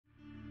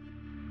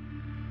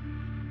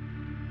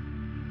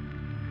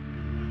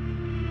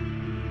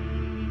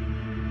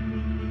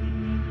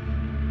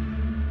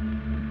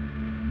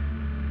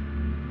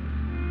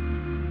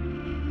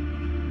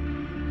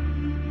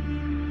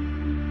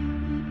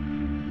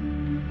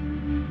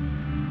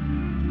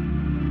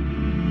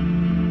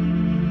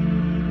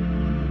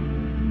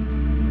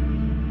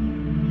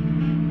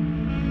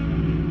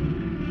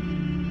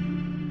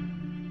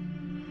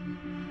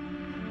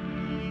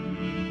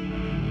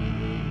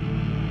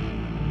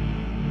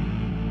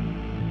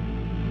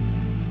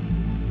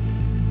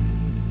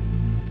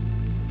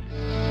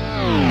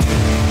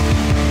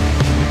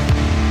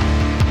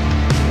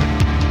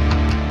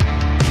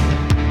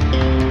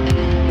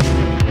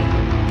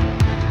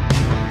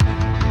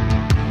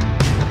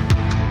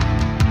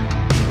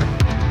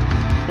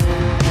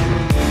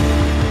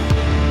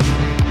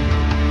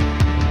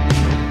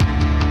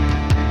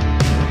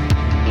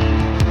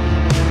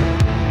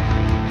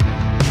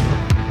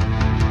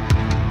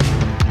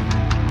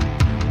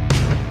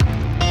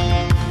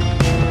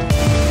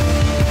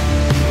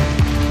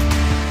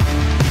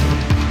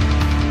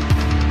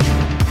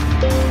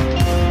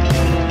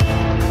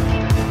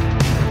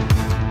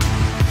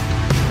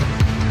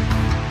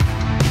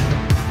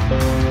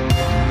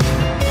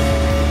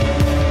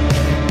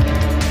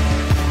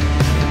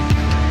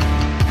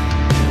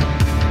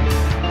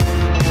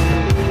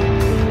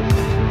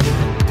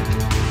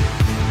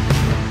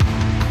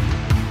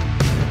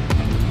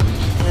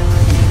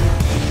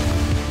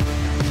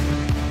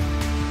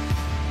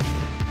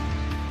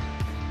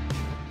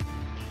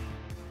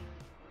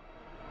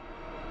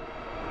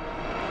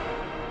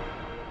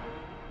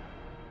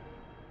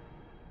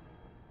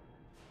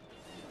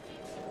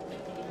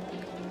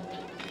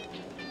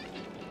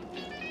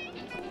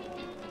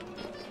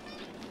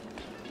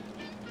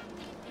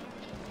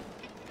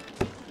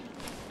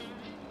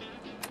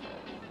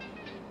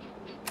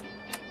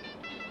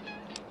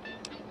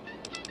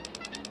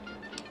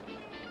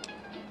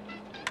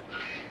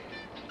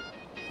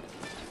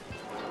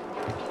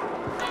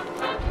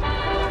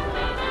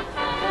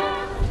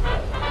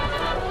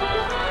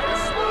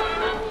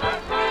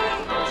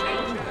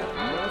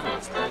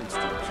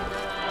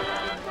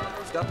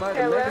by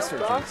the Hello,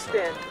 mega-search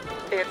Boston.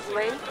 It's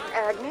me,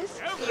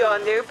 Agnes, your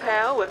new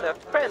pal with a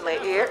friendly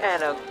ear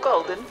and a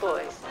golden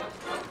voice.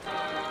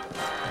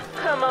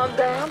 Come on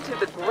down to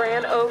the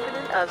grand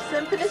opening of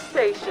Symphony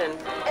Station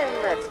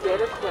and let's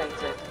get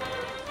acquainted.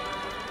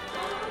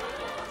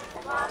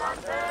 While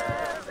I'm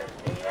there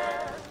in the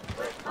air,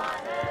 with my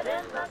head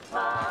in the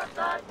clouds,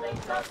 I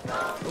think the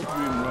sun. Hope you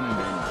didn't run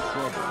into any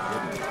trouble,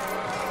 didn't you?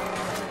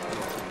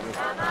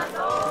 And I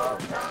know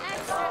that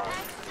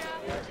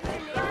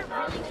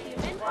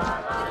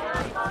while I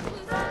am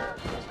upstairs,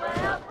 way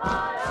up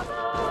high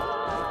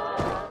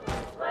above,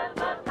 when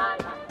the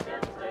night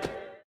is clear.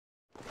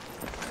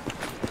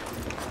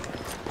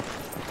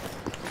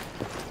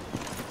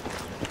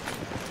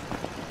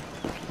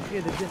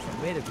 Hear the different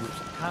raider groups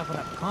carving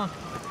up conch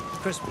like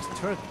Christmas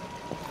turkey.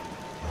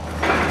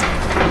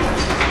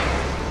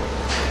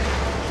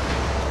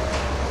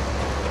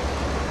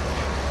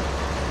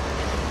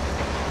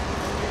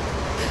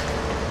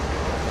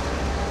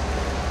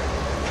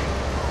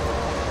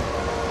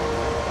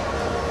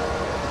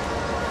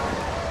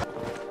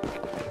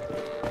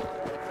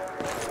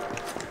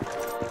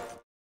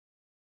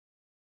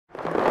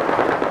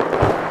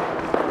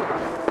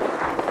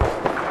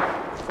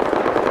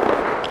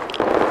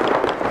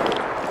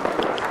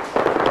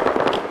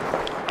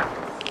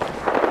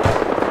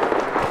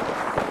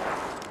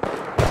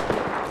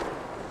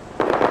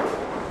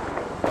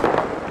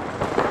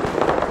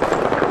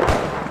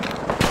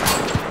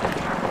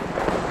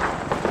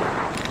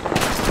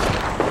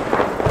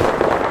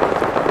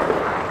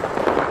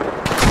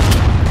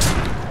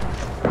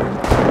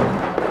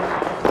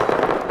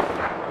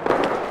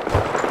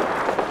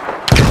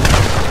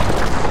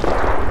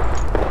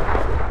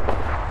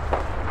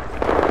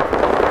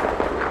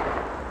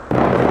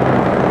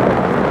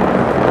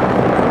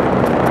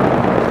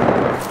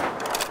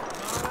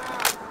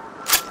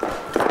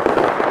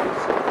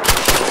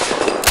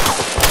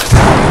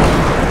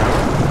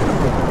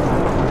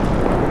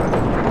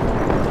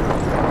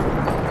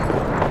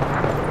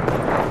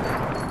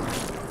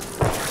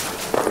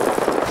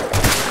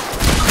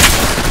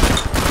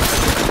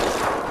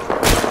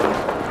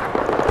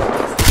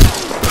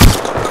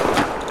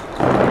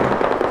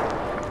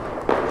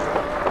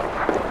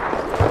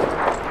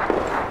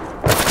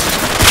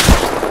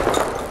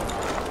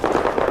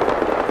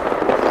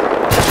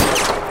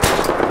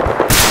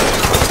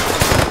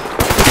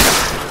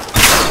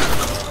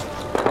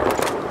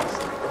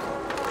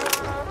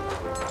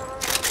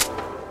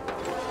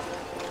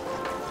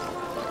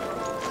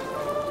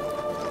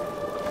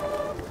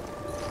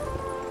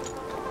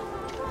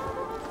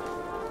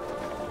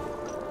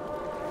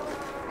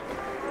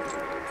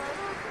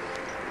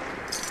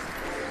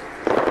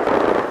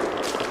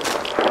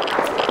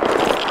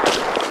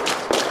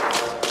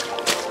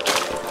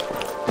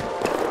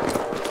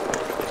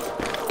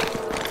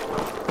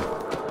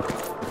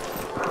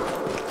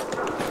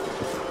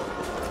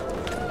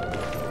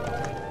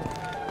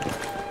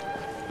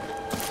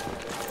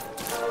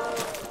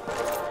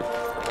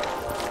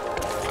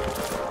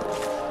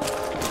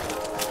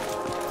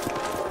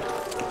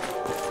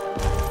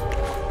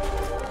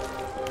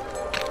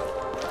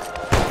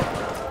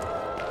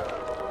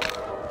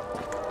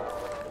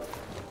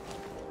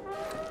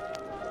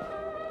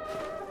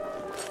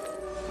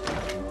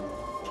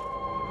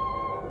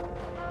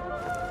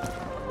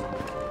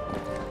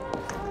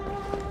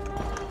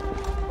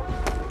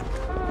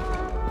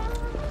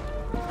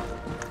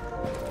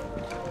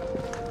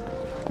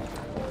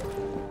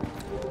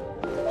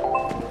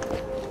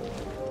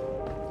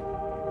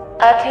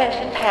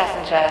 Attention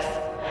passengers.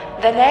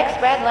 The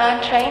next Red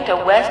Line train to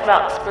West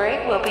Roxbury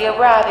will be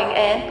arriving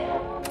in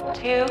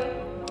 2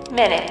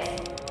 minutes.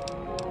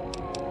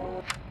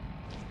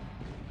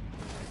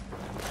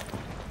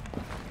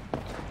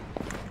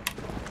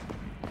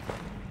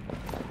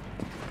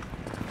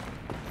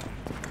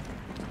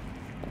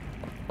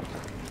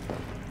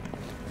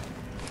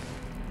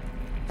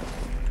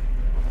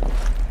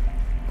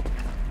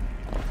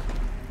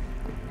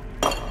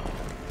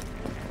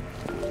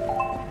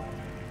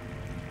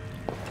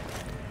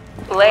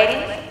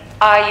 Ladies,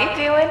 are you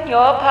doing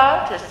your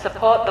part to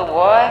support the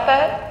war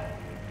effort?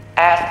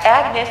 Ask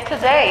Agnes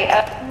today.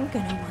 I'm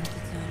gonna want to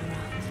turn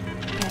around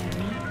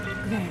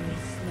very, very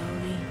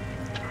slowly.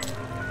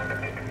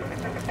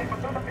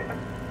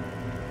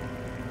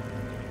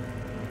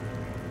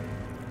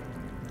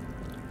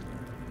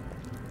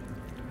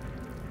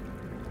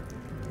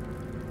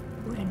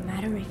 Wouldn't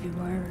matter if you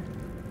were.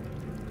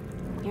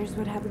 Here's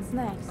what happens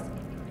next.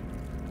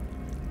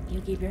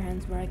 You keep your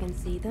hands where I can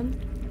see them.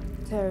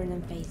 Turn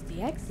and face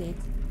the exit,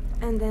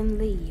 and then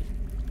leave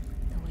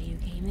the way you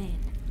came in.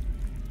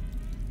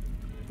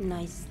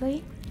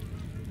 Nicely,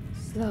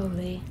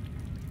 slowly.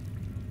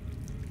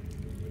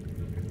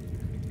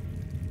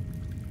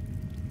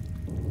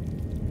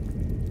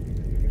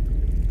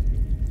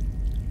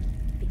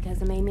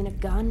 Because I'm aiming a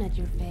gun at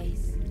your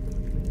face.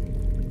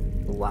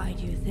 Why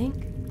do you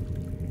think?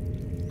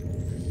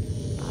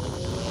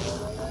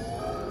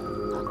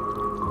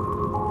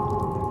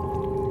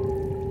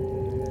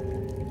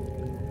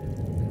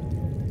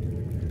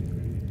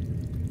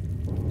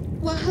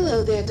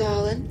 Hello there,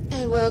 darling,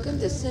 and welcome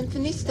to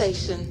Symphony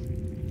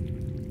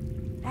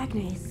Station.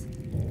 Agnes,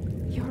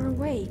 you're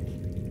awake.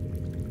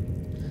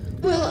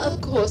 Well, of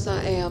course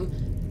I am.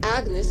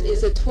 Agnes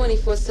is a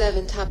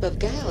 24/7 type of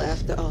gal,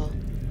 after all.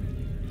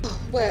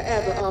 Oh,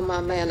 wherever are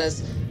my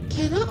manners?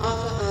 Can I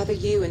offer either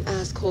you an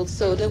ice-cold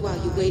soda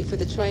while you wait for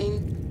the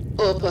train?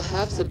 Or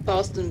perhaps a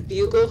Boston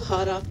Bugle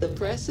hot off the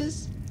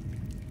presses?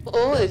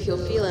 Or if you're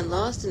feeling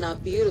lost in our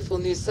beautiful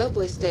new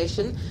subway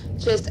station,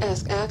 just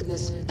ask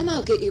Agnes and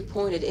I'll get you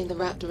pointed in the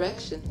right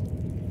direction.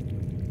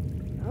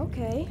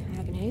 Okay,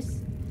 Agnes.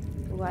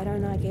 Why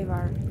don't I give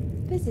our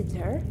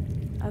visitor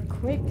a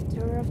quick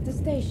tour of the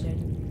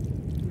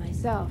station?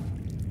 Myself.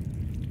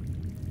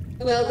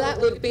 Well, that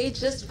would be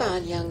just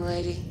fine, young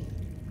lady.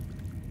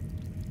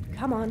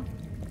 Come on.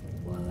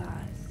 We'll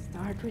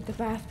start with the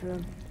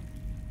bathroom.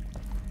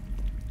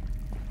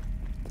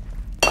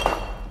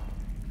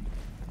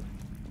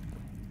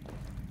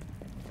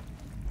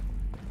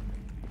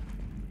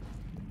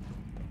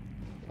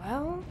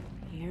 Well,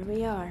 here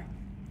we are.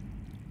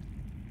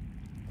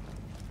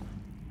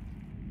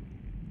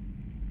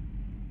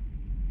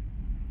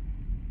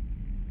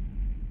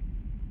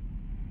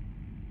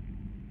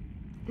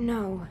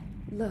 No,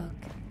 look.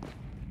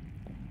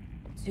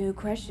 2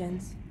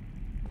 questions.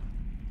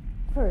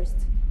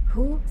 First,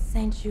 who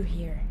sent you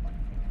here?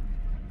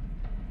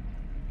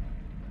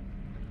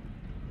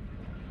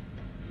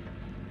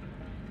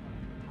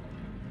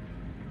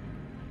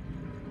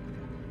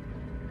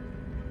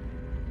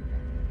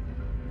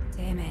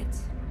 Damn it.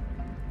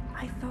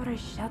 I thought I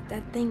shut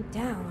that thing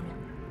down.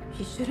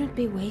 She shouldn't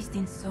be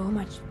wasting so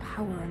much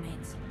power on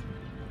it.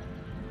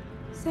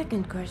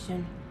 Second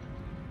question.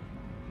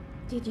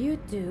 Did you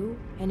do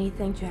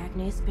anything to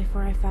Agnes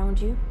before I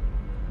found you?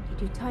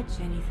 Did you touch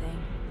anything?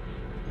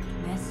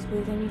 Mess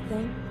with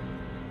anything?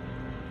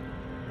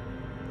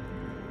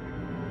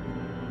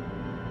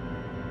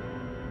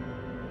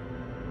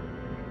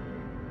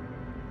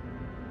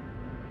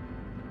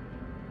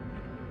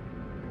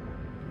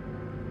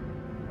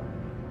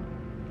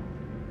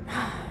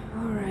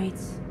 Alright,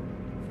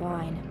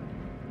 fine.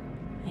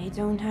 I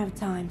don't have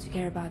time to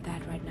care about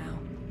that right now.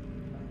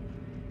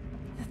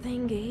 The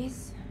thing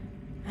is,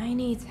 I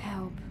need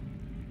help.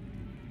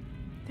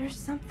 There's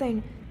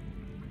something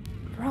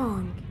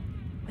wrong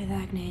with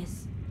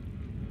Agnes.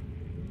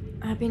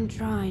 I've been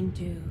trying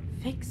to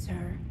fix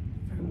her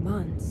for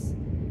months,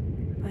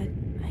 but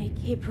I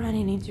keep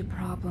running into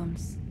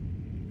problems.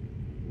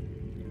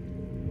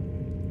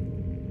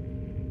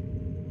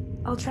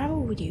 I'll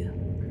travel with you.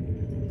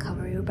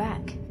 Cover your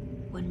back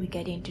when we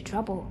get into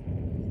trouble.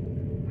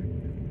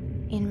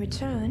 In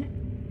return,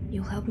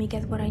 you'll help me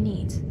get what I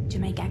need to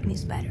make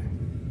Agnes better.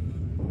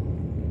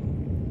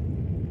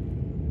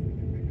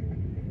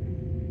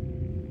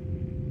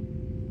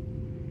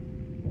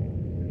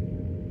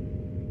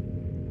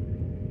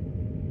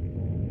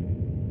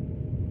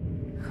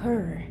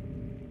 Her.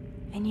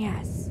 And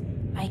yes,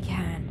 I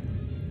can.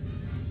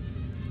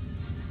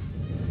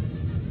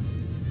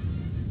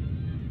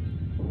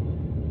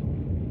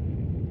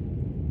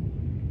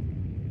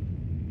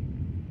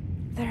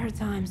 There are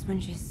times when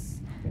we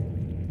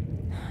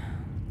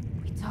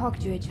talk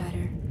to each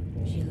other.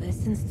 She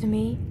listens to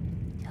me,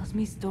 tells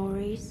me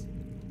stories.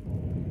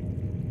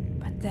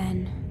 But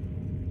then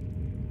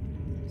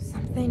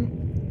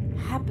something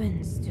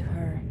happens to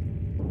her.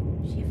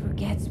 She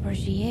forgets where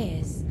she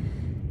is.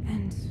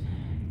 And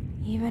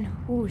even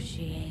who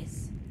she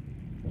is.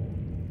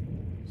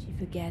 She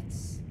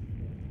forgets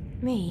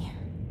me,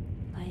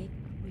 like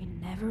we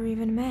never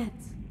even met.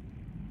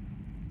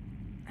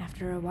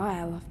 After a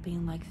while of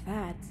being like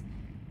that,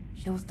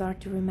 she'll start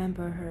to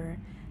remember her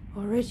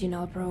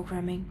original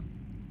programming.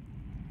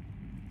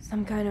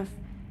 Some kind of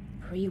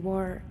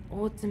pre-war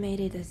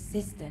automated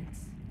assistant,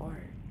 or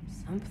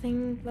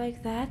something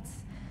like that.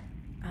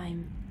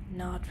 I'm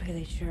not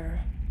really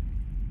sure.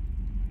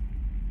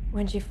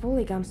 When she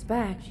fully comes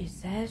back, she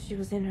says she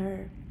was in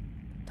her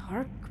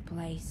dark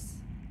place.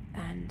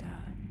 And,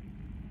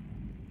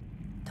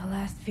 the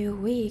last few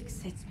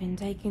weeks, it's been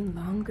taking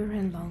longer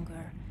and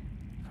longer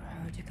for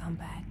her to come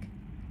back.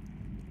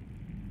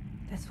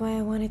 That's why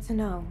I wanted to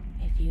know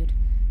if you'd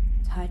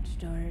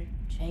touched or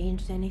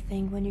changed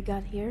anything when you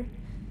got here.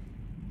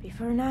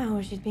 Before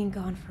now, she'd been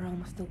gone for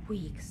almost a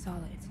week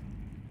solid.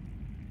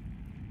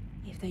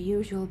 If the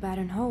usual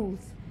pattern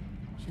holds,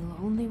 she'll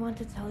only want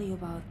to tell you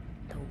about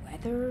the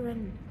weather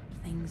and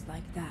things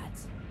like that.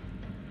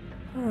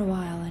 For a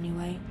while,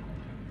 anyway.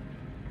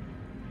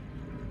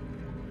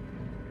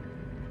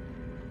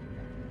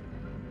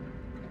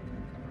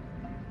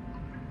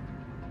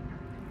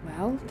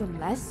 Well, the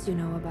less you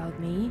know about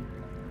me,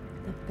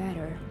 the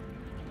better.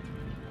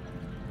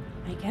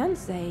 I can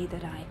say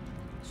that I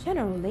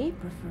generally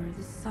prefer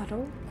the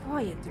subtle,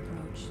 quiet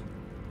approach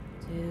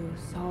to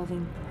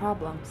solving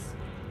problems.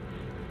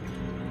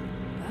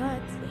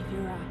 But if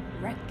you're a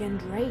wreck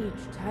and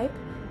rage type,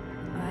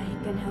 I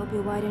can help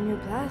you widen your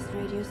blast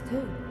radius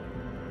too.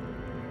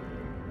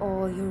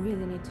 All you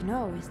really need to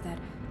know is that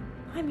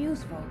I'm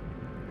useful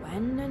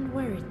when and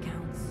where it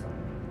counts.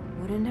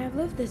 Wouldn't have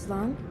lived this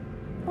long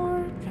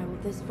Or travel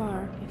this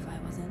far if I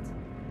wasn't.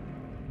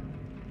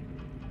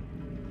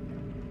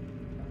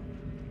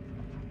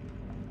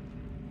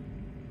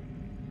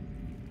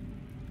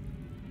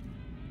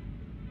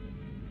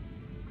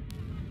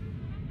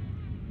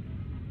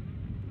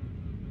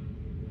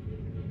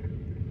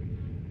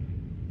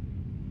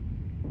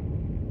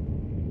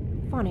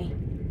 Funny.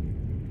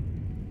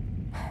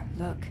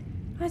 Look,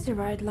 I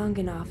survived long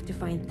enough to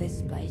find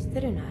this place,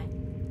 didn't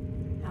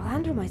I? I'll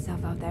handle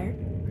myself out there.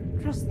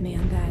 Trust me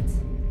on that.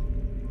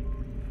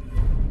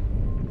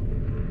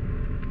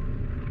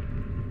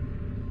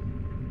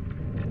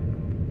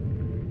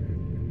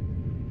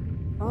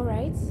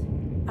 Alright,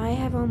 I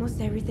have almost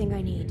everything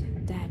I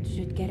need. That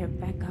should get her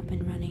back up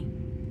and running.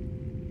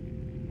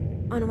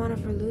 On one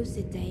of her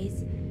lucid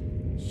days,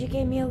 she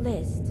gave me a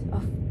list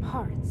of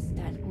parts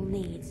that we'll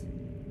need.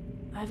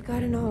 I've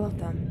gotten all of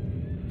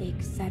them,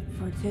 except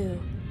for 2.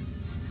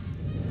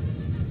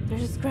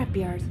 There's a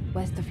scrapyard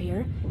west of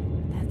here.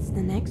 That's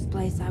the next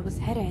place I was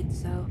headed,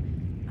 so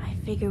I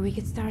figure we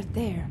could start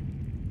there.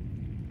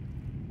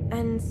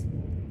 And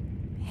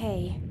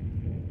hey,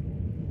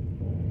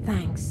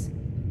 thanks.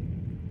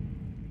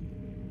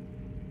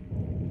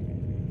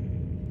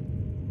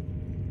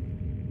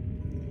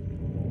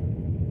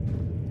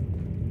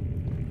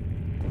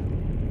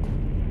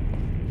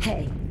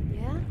 Hey,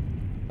 Yeah?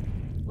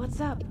 What's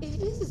up? If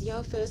this is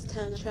your first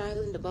time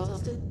traveling to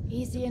Boston,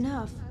 Easy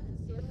enough. say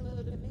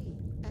hello to me,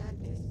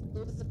 Agnes.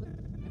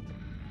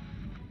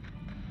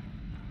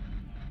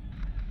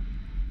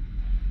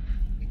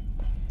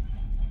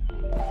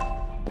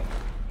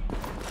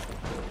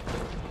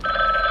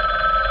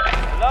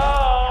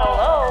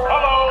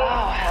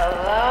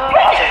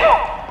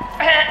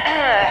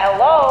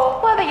 Hello.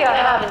 Whether you're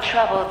having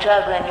trouble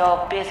juggling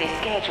your busy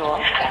schedule.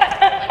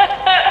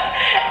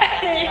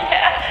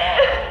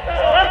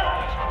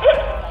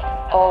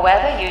 Or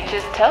whether you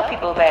just tell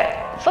people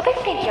that, so they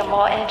think you're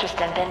more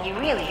interesting than you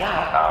really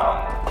are.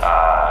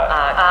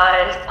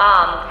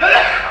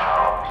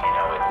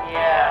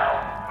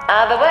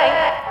 Either way,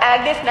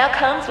 Agnes now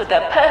comes with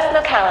a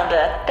personal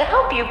calendar to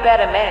help you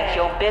better manage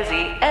your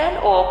busy and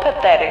or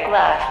pathetic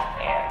life.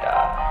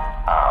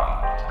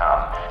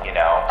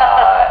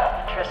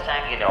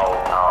 Interesting.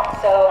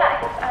 So,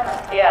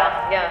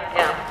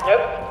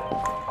 Nope.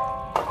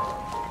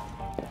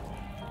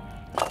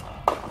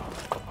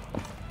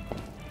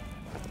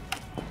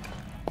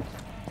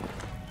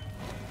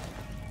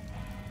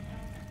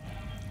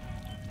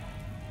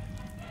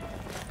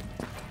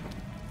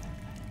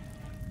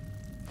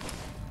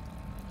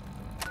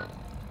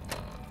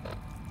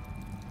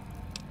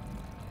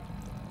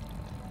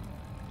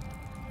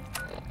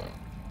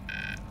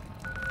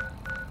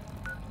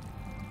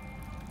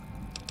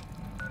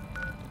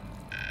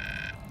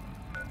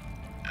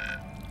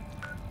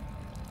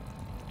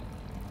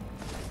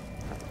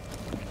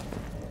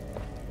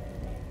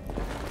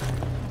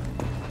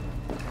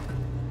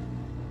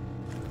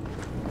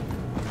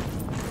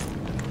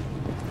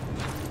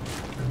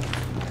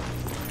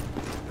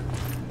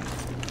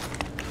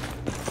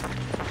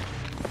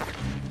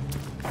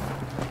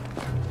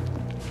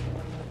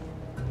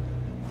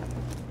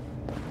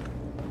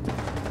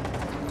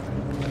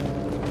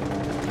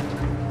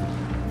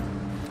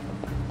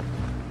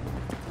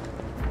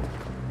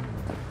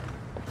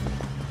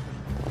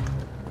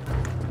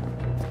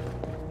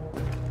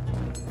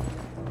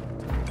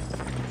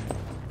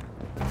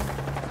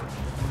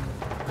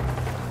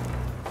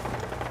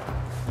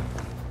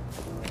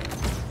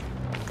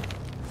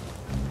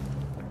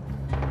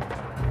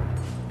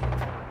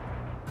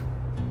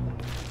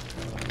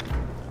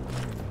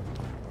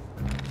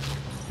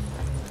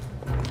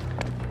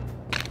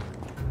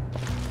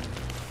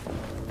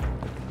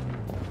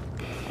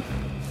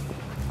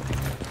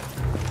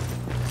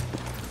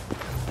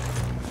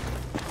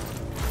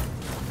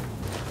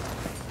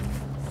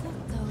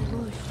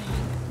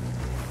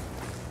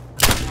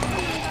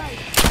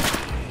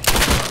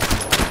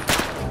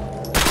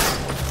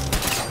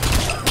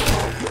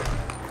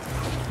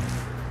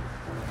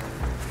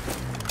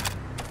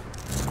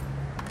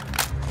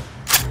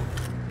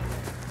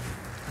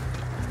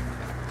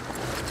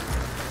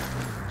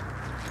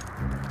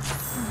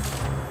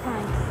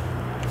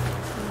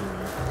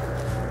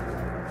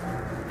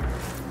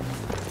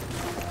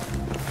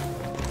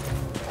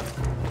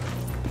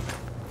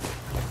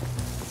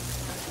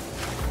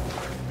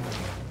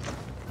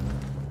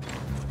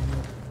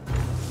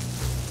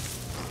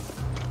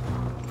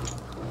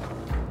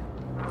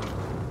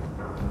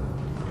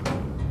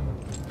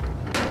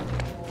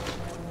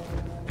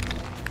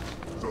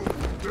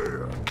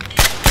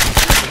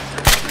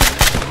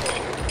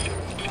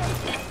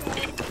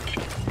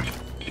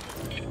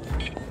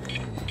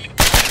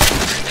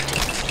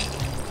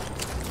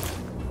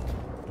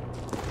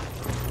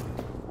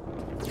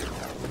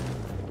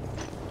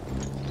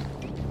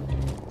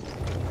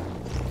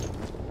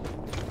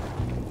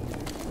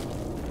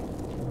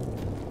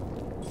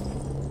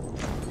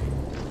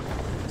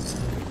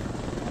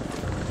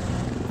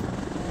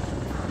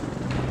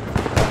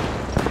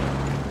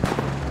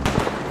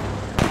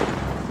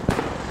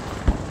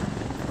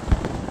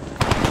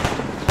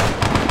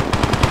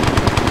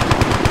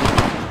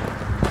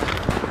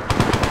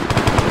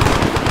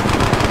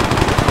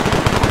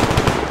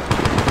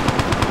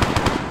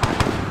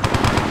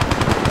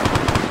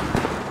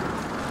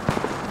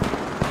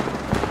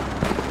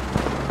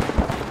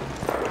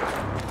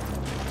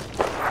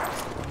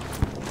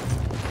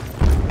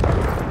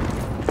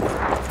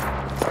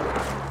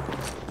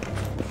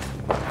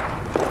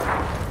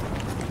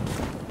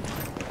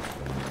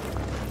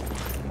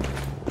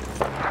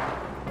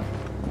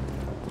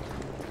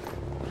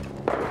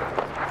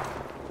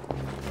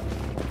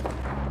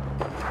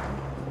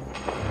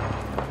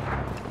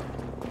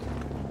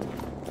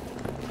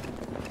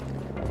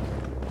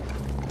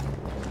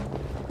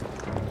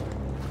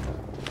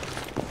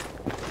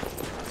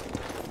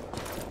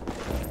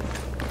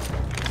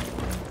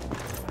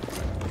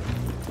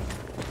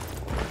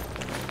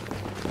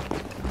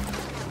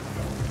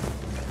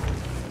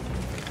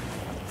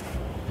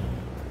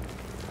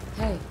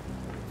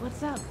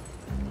 What's up?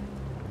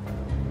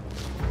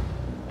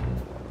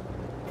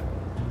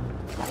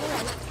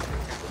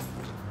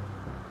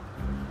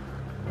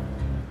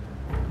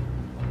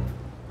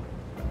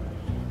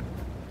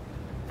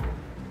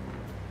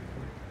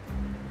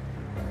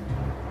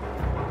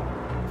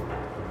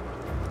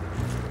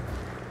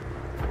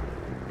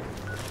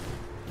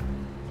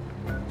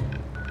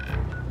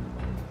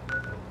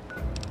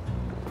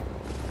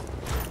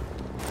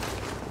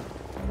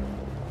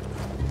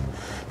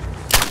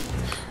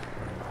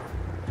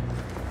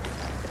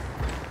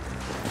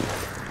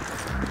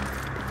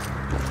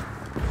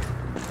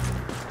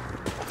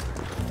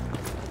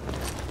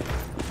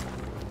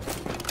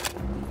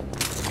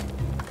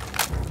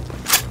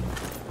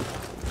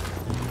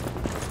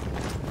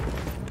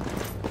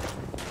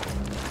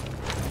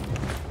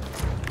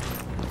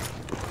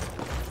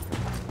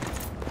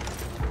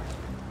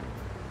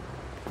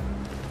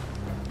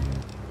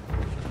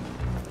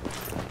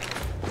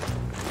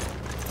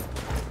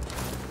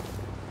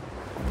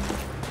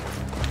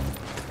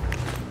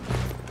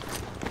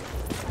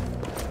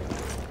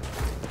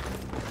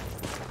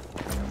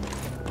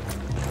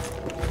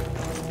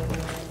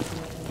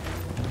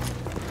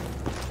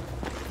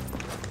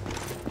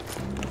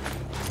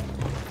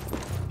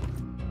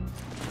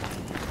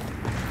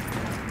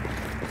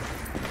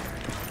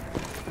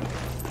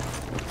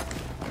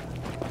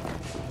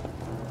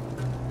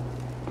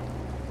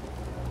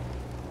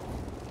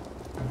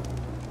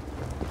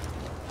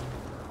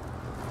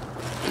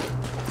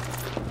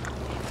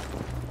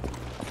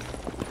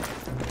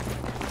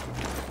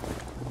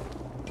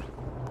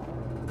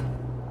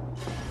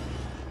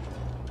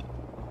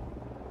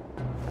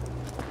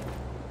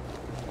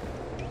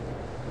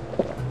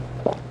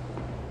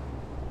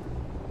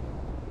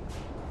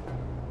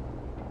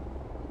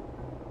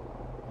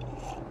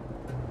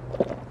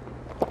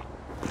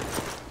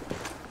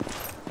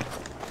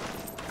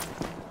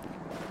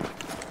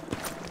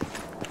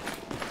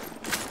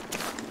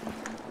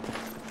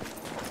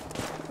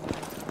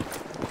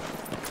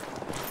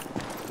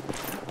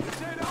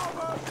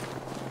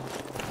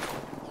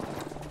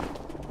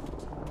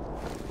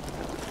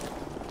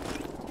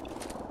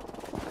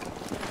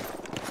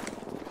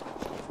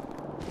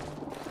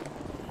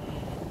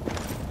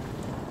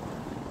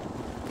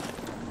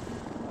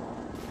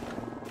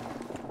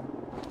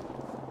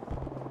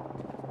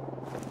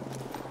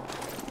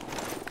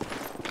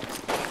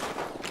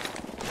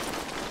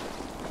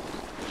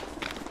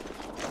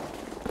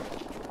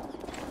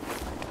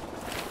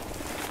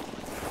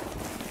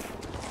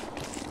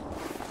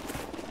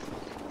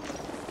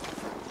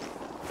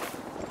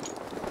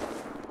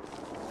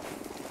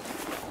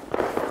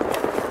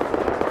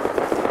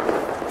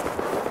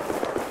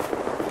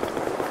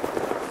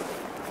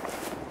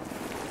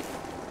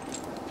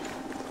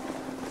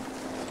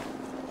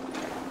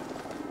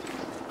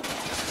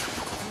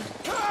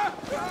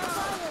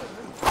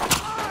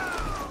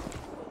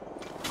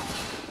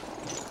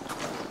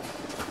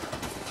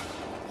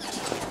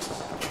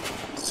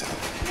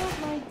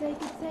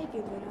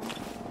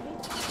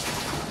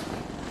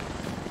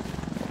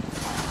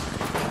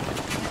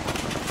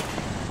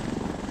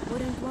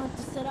 Wouldn't want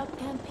to set up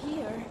camp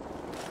here.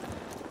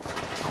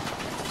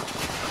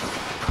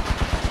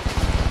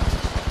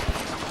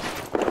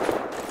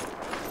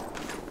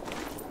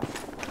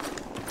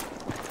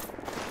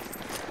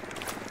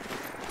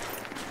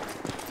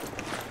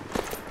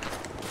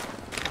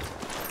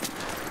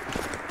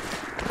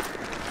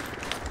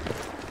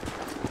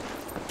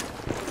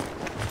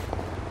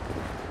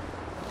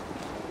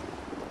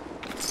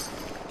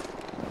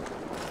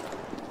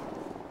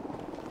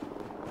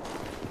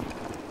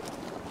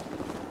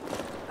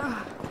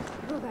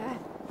 Look at that.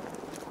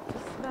 The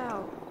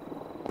smell.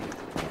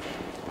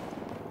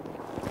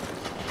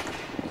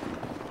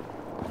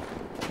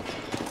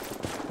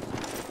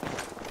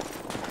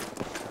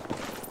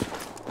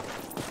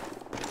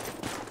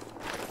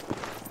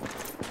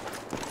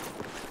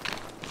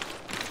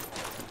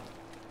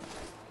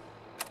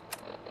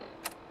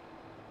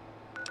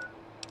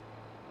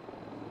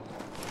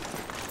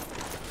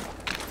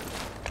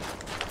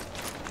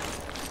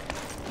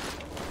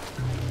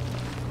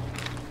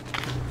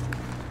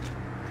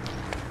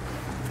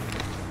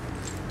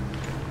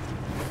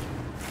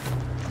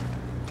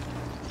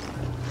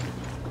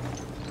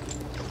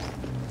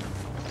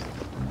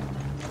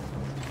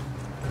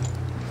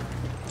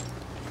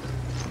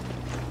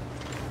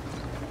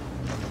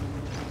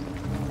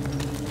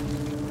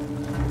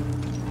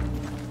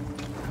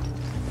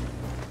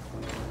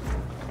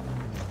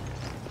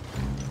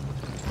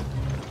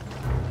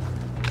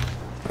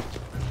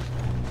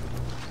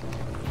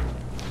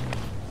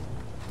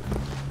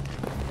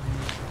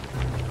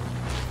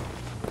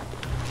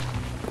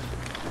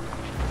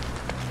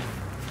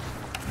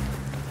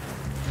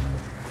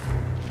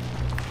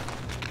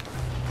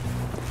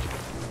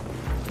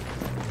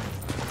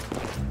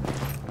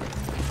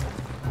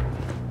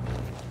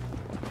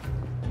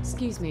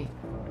 Excuse me.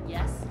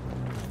 Yes?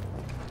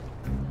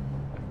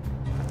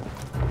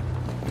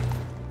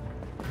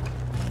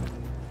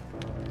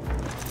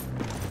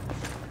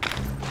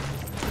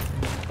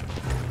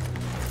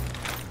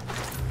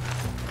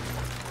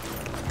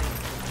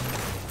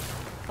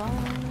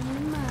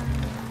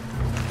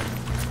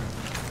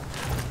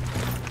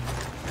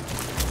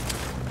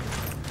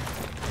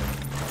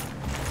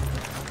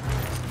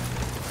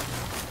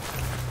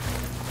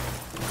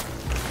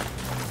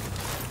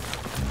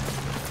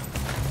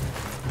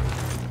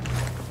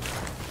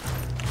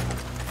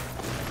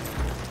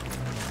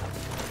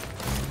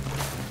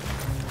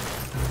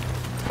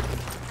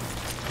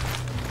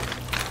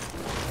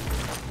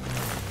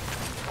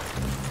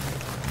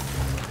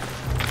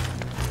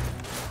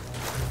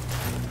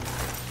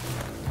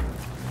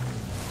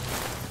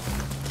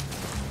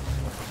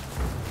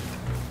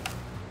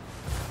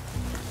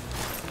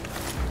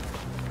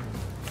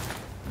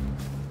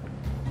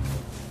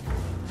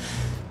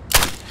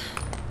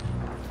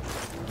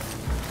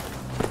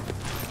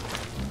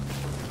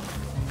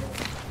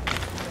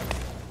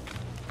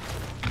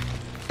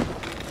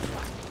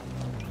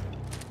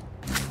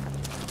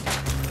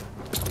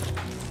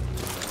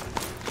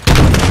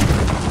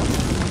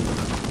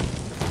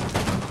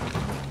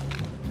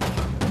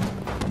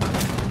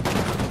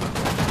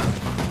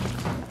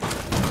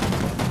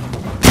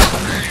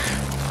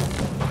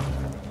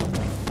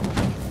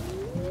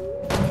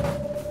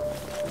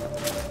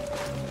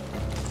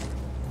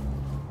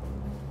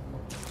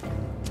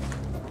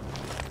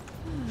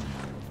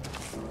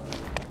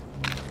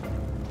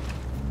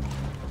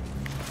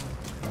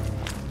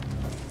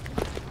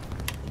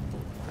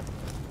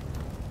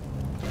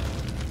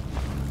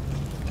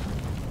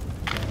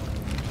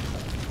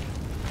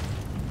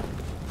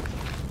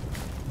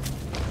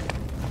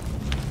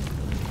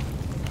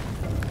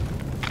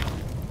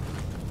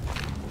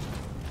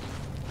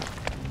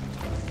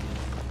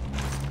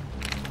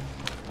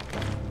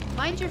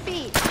 Mind your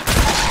feet.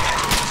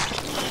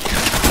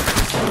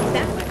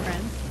 That, my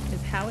friends,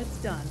 is how it's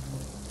done.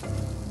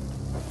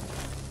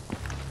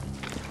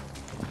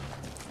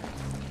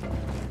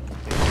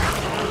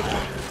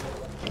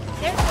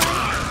 There's one.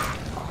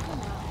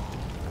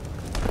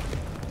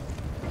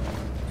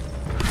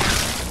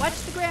 Watch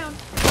the ground.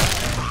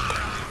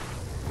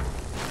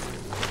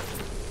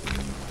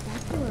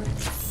 That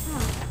works.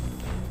 Huh.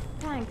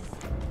 Thanks.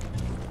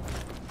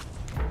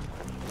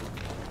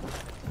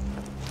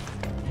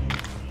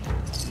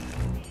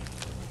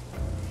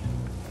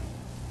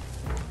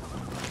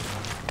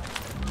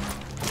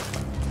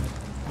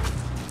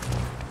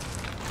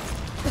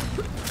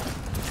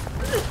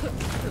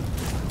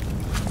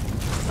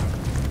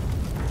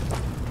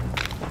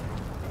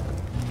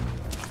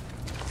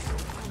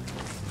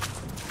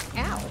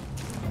 Ow!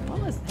 What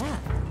was that?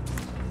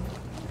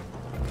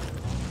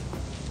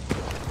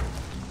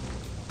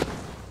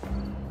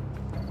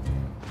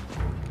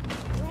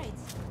 Right.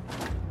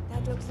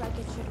 That looks like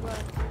it should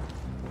work.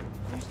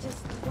 There's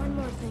just one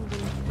more thing we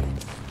need to get.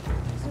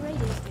 There's a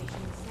radio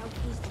station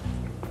southeast of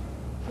here.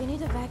 We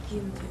need a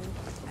vacuum tube,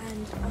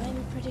 and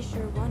I'm pretty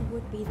sure one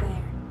would be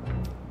there.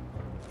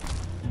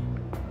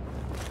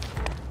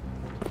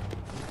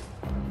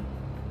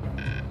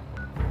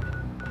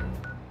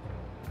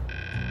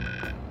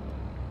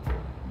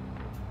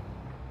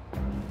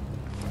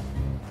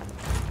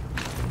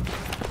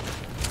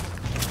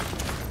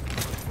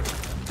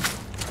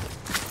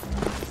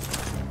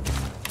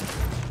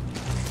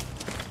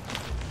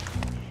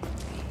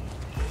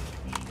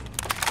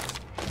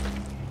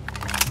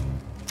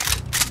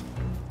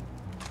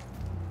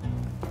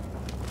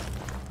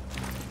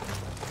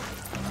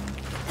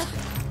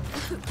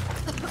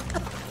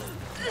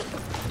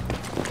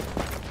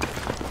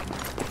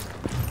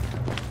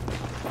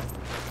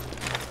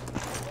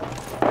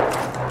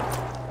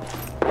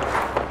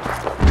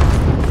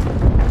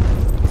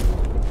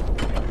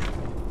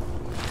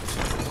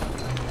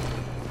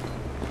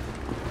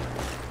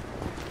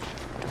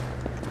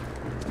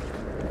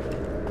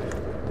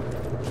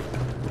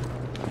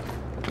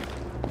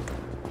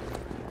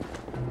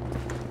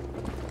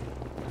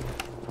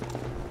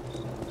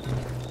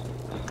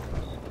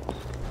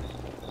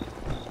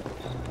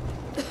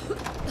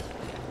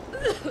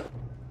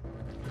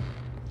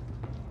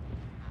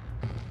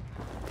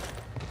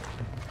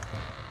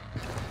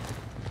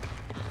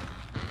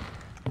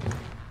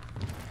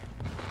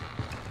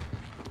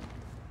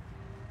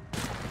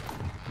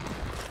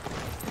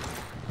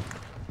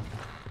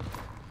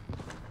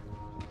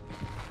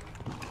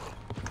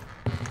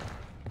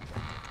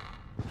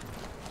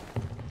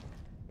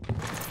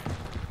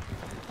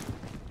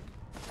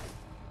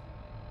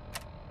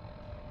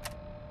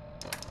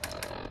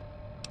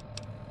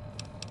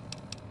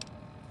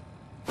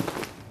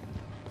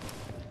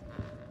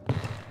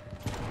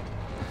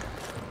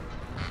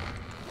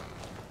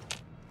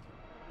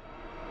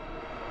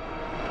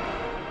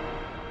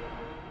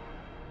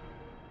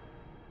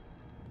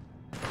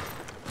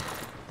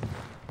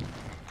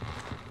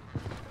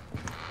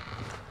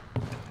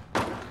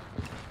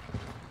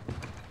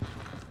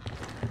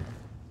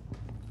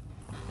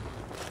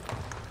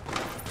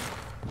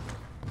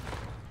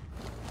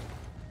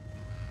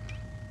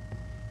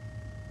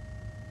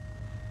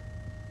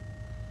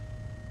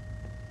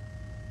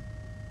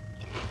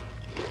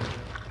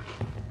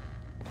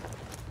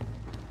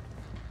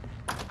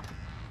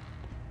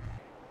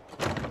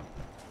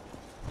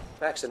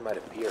 Maxon might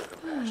appear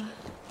compassionate,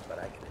 but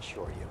I can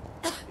assure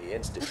you, the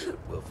Institute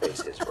will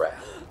face his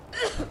wrath.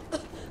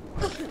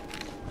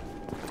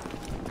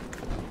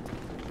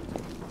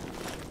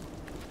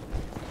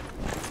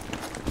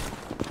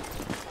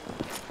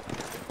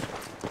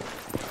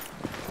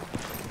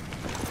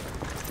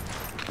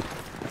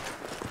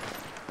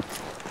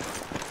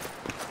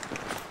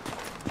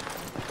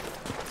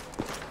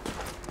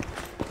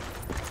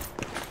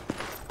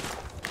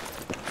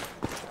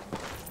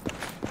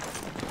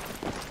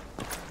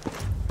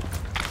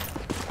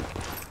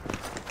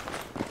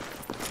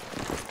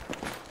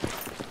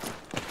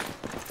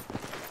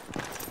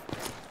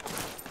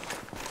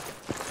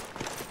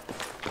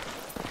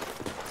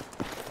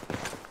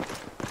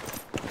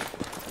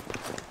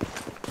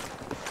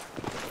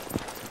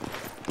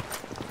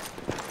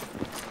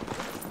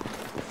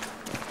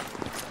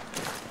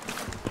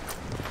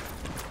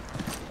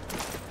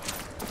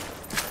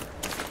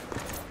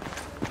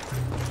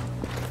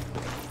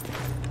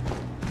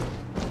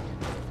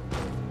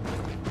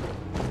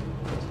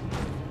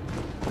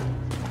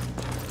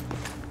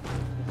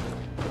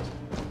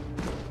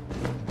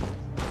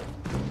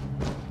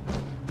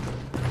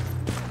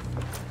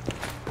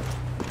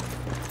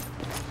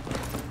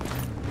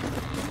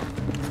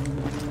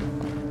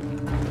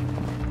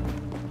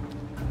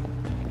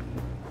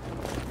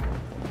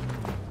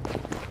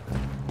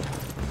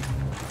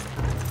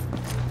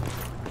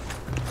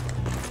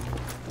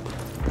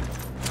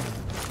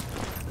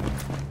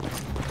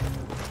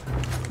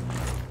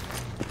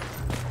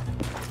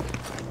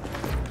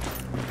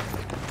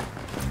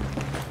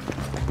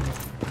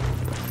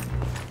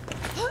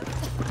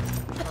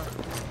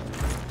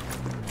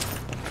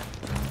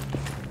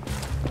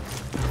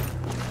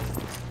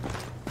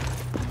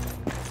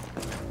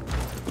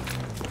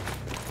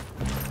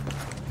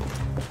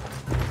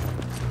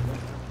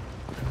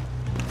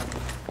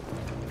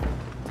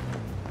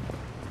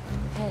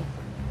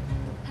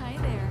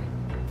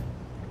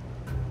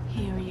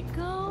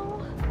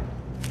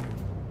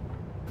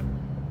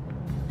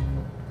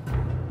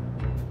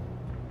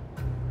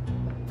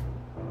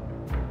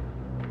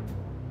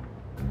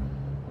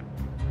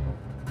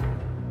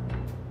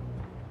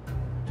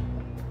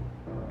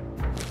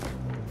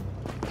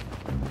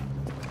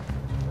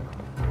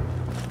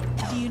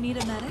 you need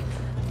a medic?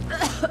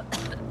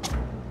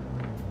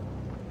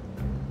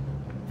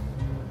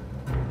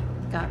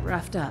 Got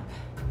roughed up.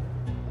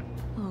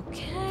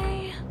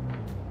 Okay.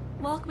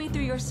 Walk me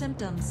through your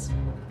symptoms.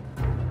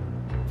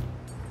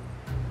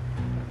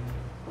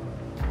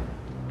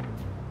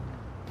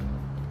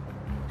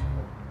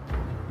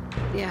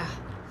 Yeah.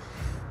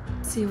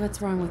 See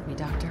what's wrong with me,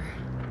 doctor.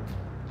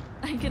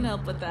 I can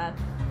help with that.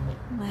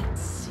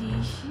 Let's see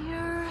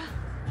here.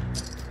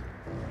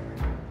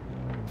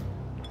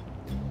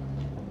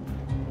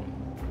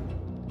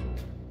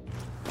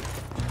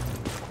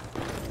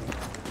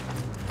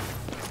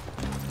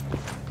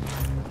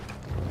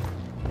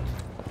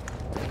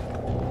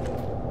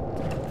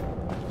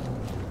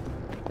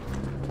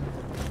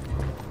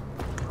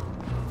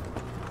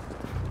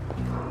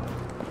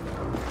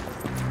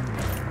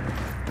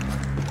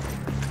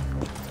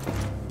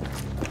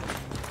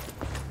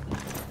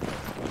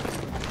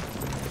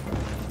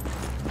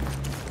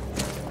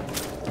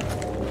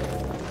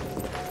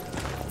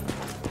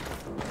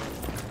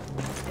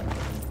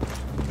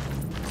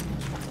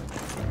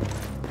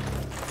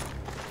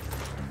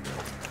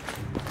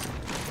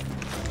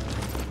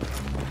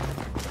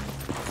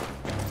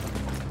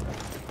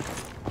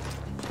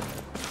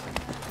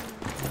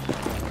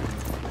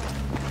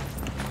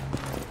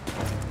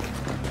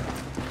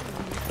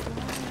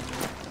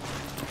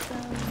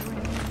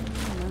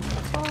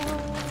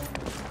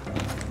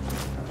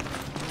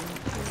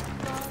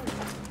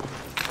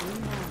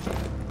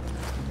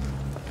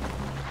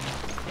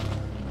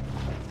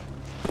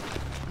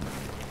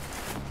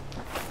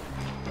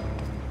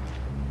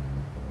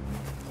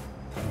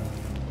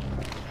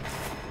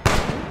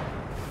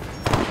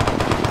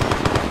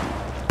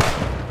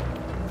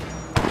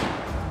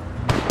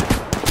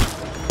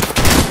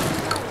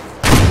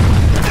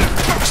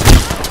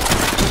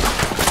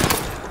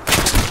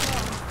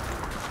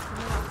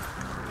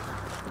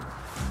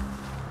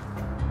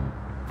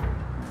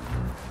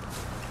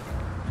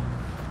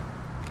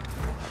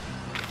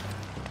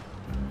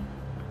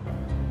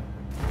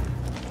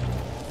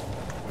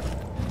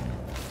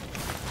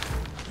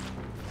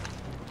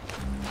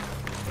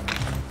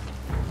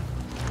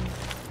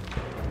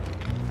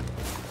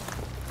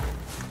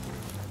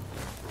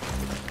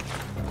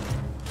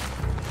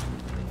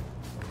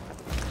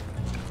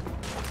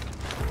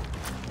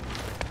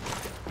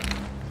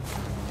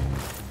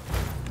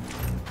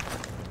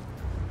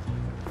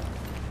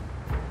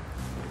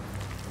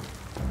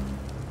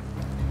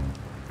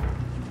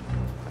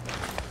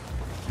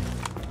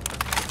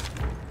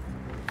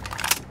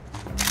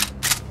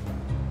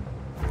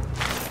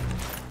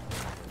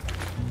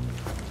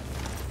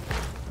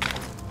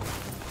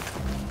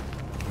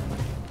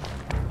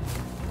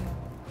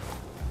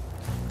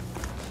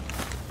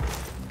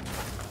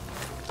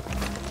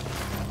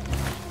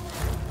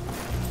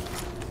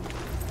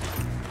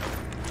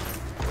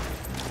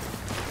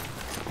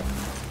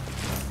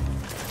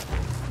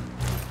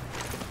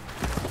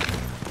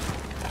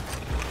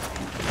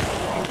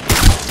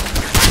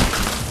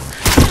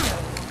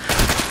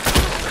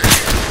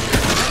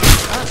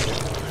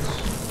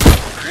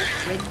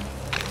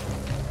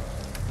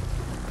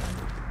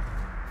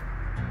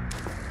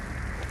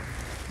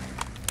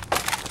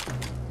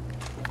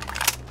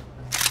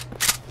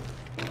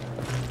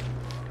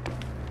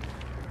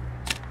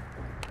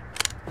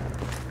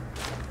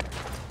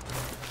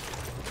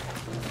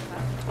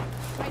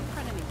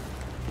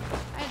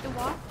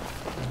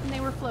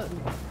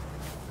 floating.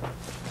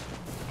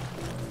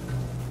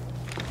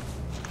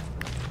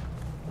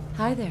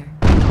 Hi there.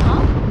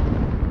 Huh?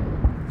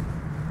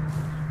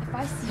 If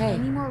I see Hey.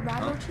 any more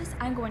rat roaches,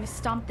 I'm going to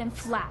stomp them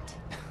flat.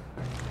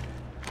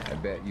 I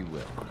bet you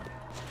will.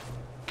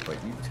 But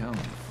you tell me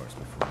first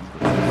before you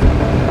go.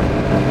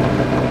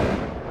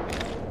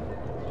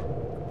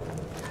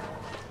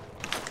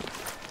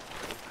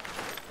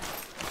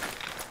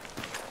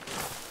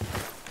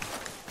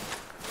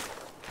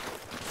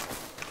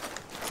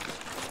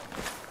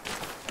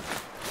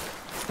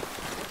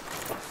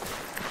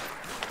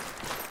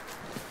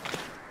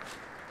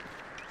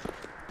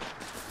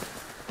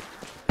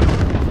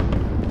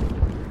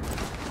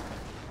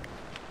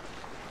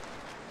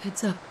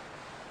 Heads up.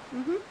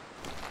 Mm-hmm.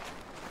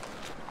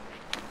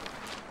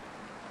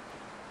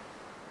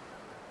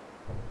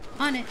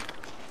 On it.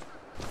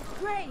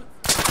 Great.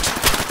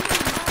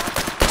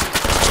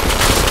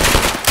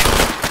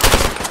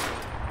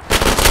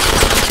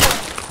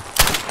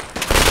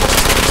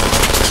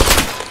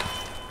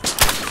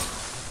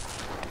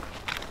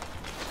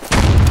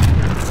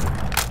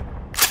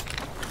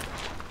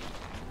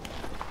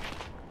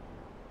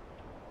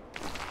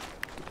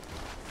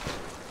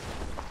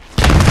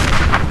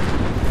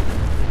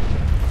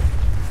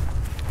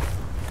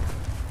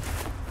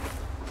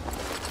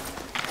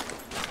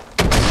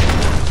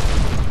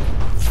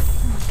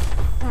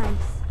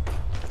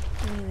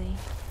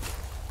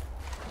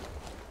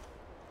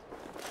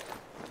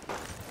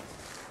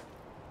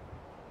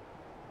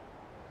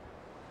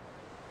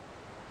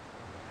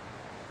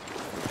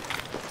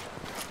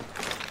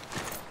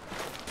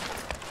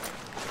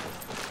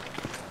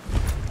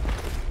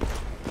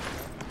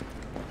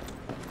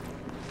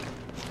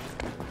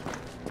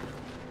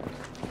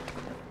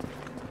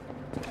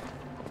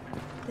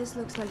 This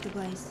looks like the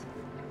place.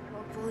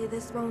 Hopefully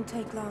this won't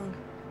take long.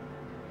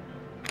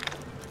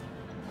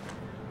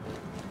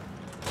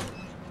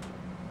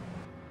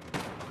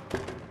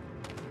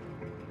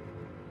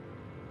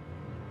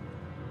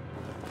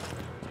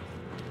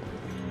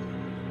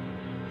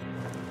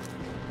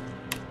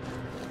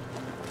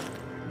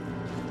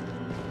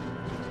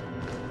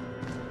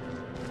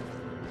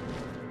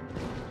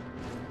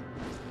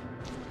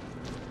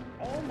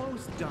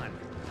 Almost done.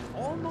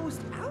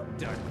 Almost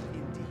outdone,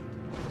 indeed.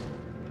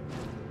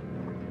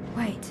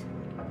 Wait.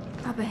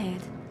 Up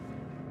ahead.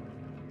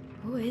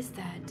 Who is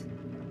that?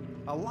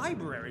 A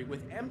library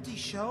with empty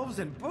shelves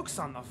and books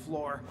on the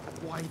floor.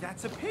 Why,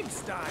 that's a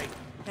pigsty,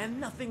 and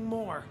nothing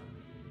more.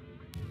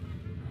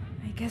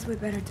 I guess we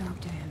better talk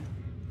to him.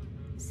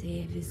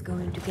 See if he's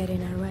going to get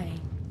in our way.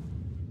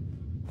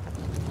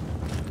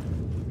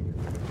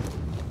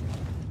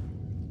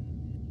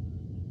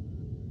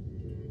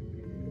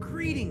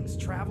 Greetings,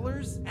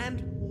 travelers,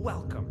 and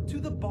welcome to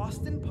the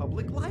Boston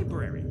Public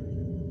Library.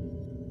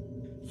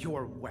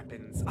 Your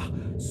weapons,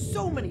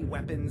 so many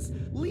weapons,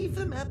 leave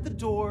them at the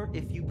door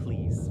if you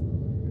please.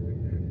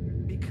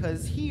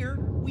 Because here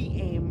we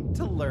aim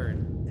to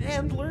learn,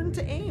 and learn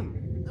to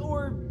aim,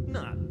 or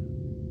not.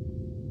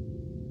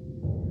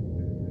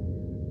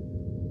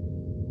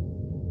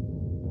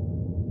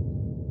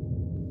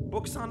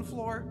 Books on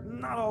floor,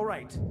 not all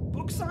right.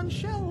 Books on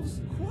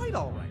shelves, quite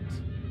all right.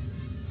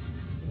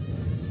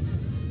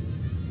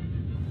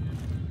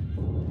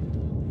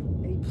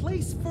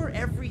 Place for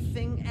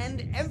everything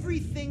and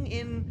everything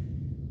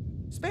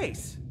in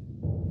space.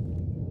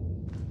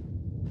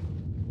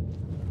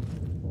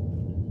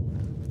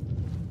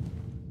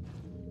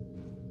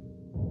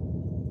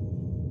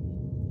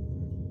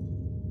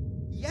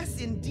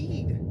 Yes,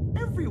 indeed.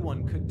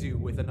 Everyone could do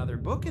with another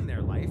book in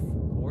their life,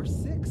 or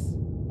 6,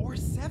 or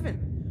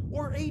 7,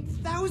 or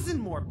 8,000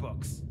 more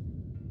books.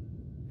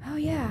 Oh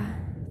yeah,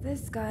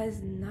 this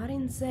guy's not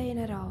insane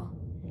at all.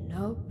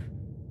 Nope.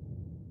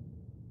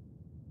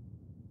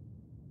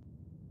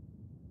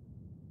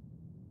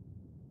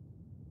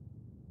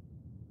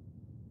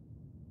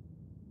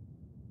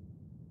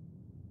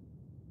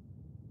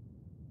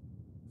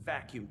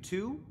 Vacuum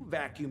 2,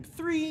 vacuum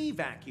 3,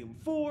 vacuum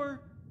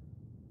 4.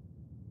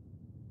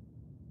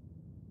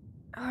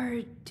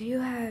 Or do you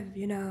have,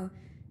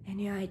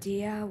 any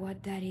idea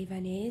what that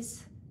even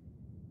is?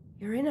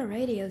 You're in a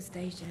radio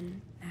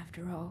station,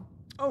 after all.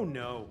 Oh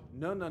no.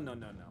 No.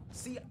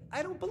 See,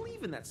 I don't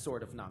believe in that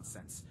sort of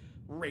nonsense.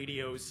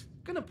 Radios.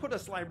 Gonna put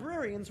us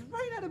librarians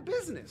right out of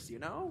business, you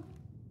know?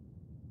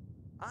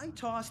 I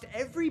tossed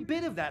every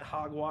bit of that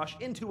hogwash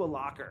into a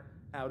locker.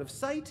 Out of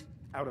sight,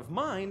 out of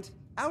mind,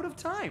 out of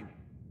time.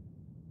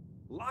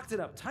 Locked it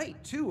up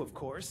tight, too, of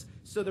course,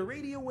 so the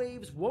radio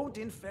waves won't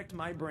infect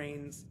my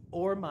brains,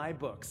 or my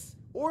books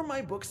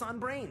on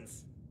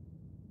brains.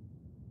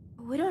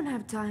 We don't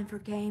have time for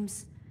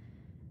games.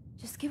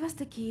 Just give us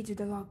the key to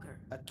the locker.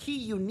 A key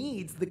you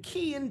need's the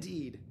key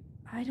indeed.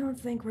 I don't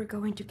think we're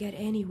going to get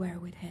anywhere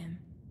with him.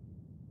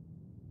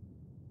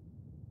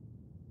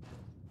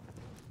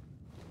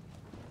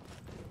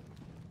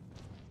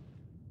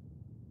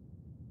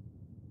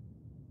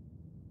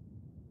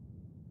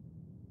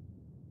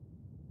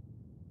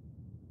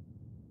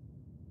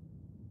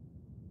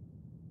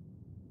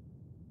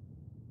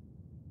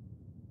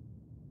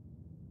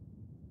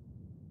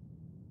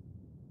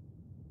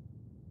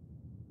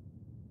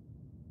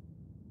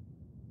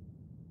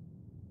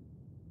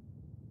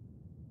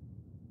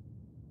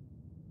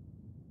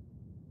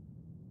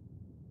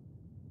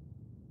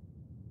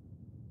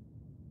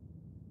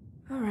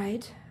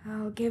 Alright,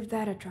 I'll give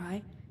that a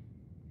try.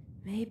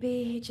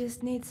 Maybe he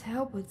just needs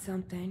help with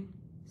something.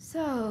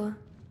 So,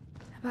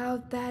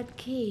 about that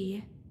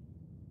key.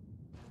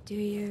 Do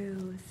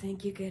you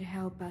think you could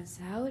help us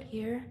out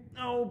here?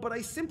 Oh, but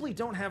I simply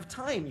don't have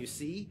time, you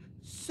see.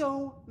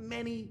 So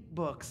many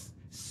books,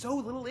 so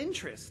little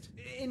interest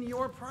in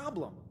your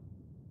problem.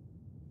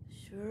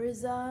 Sure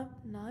is a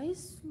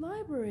nice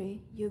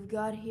library you've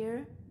got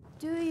here.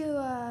 Do you,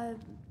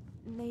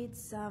 need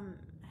some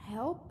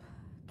help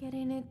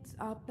getting it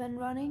up and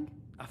running?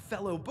 A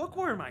fellow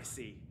bookworm, I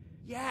see.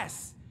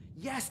 Yes,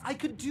 I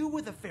could do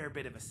with a fair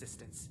bit of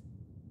assistance.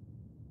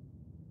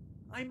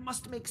 I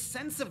must make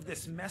sense of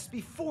this mess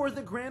before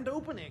the grand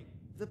opening.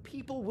 The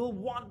people will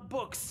want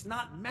books,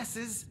 not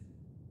messes.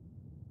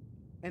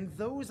 And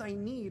those I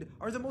need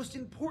are the most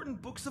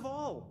important books of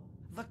all.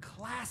 The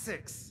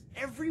classics.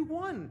 Every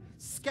one.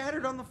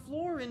 Scattered on the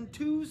floor in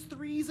 2s,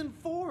 3s, and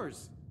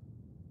 4s.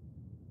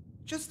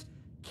 Just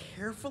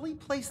carefully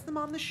place them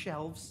on the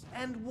shelves,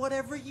 and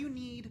whatever you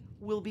need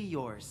will be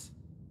yours.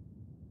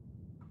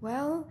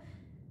 Well,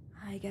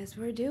 I guess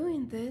we're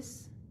doing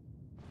this.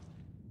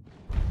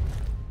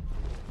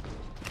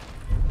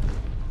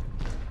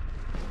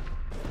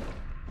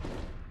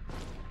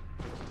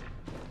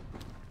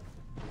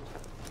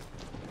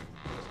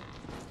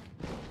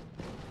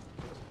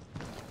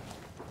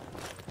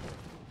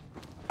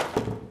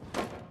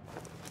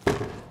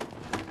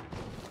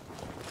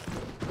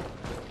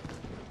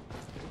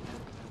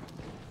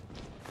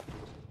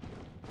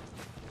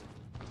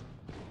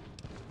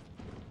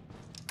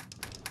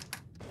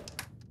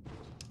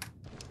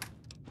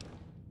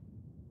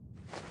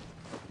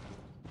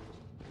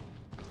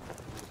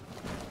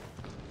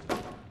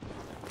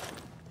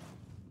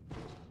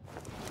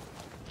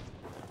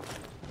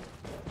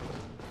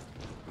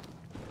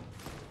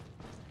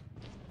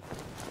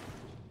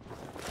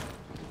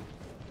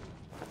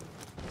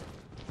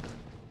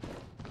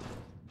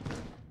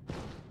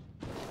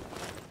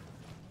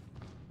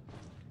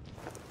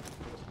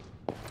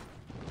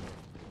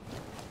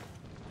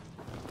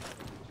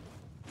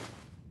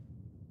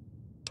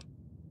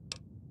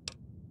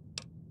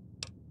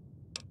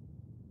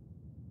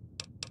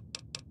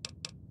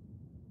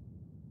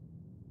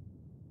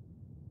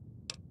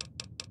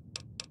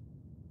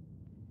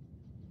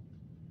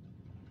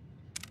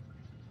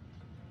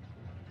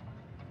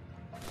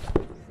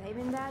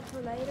 Saving that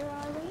for later,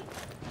 are we?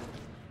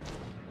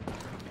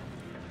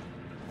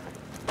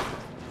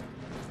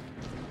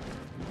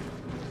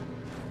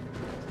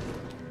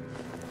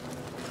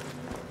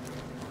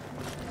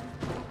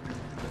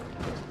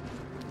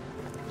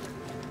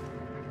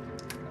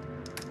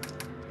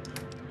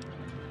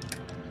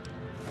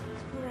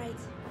 Right.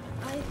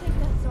 I think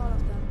that's all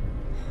of them.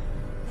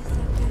 This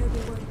had better be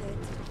worth it.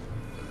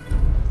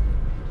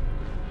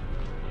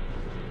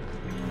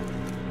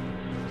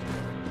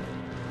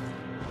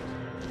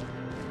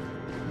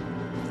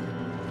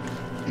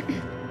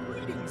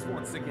 Greetings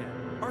once again.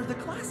 Are the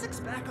classics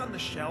back on the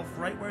shelf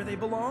right where they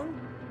belong?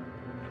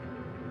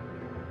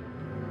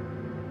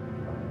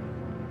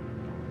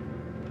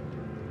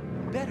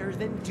 Better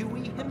than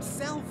Dewey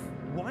himself.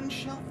 1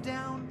 shelf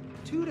down,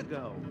 2 to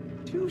go.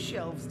 2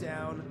 shelves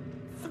down,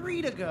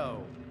 3 to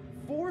go.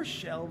 4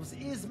 shelves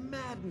is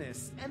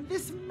madness, and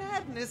this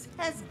madness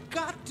has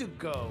got to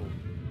go.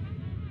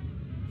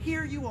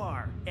 Here you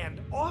are,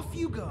 and off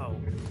you go.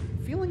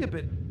 Feeling a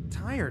bit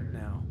tired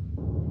now.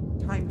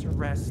 Time to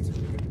rest.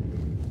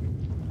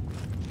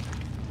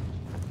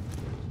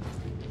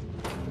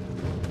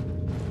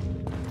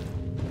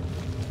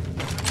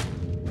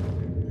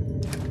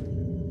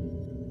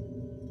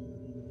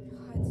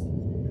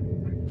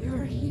 God,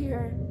 you're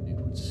here. It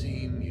would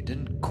seem you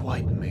didn't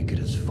quite make it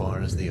as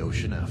far as the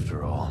ocean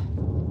after all.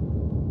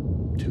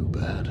 Too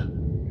bad.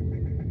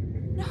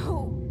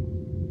 No!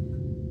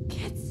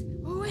 Get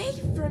away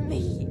from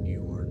me!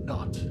 You were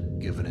not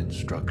given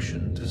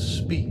instruction to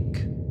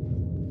speak.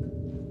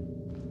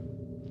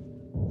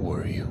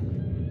 Were you?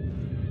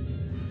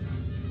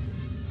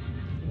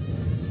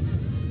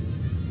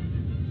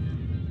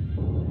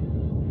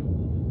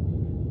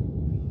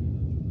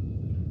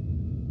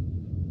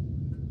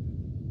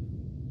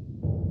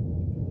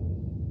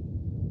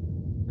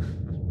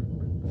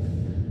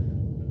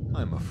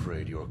 I'm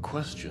afraid your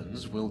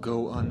questions will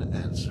go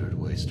unanswered,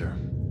 Waster.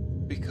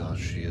 Because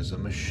she is a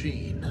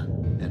machine,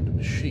 and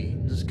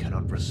machines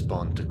cannot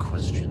respond to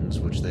questions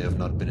which they have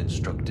not been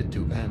instructed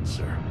to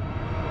answer.